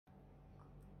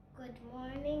Good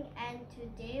morning, and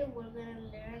today we're going to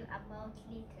learn about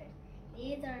liters.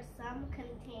 These are some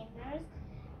containers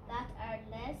that are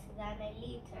less than a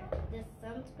liter. The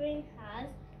sunscreen has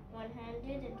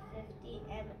 150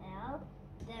 ml,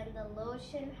 then the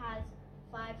lotion has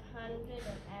 500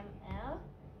 ml,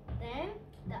 then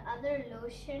the other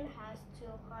lotion has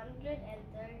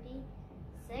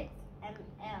 236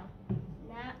 ml.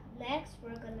 Next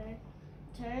we're going to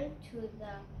turn to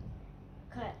the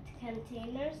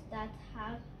containers that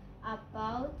have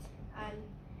about a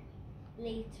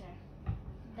liter.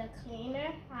 The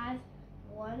cleaner has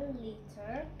 1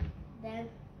 liter, then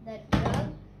the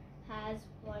jug has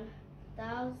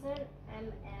 1000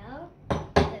 ml,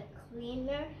 the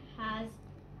cleaner has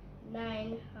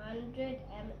 900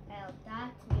 ml.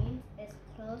 That means it's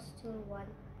close to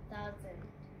 1000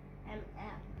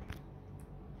 ml.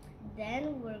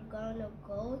 Then we're going to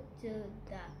go to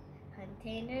the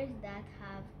containers that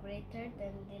have greater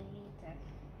than the liter.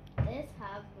 This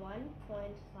have 1.5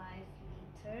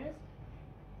 liters,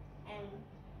 and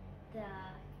the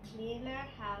cleaner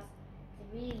has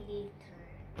 3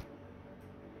 liters.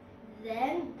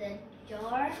 Then the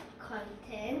jar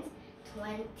contains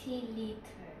 20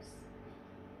 liters.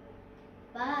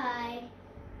 Bye.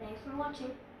 Thanks for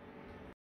watching.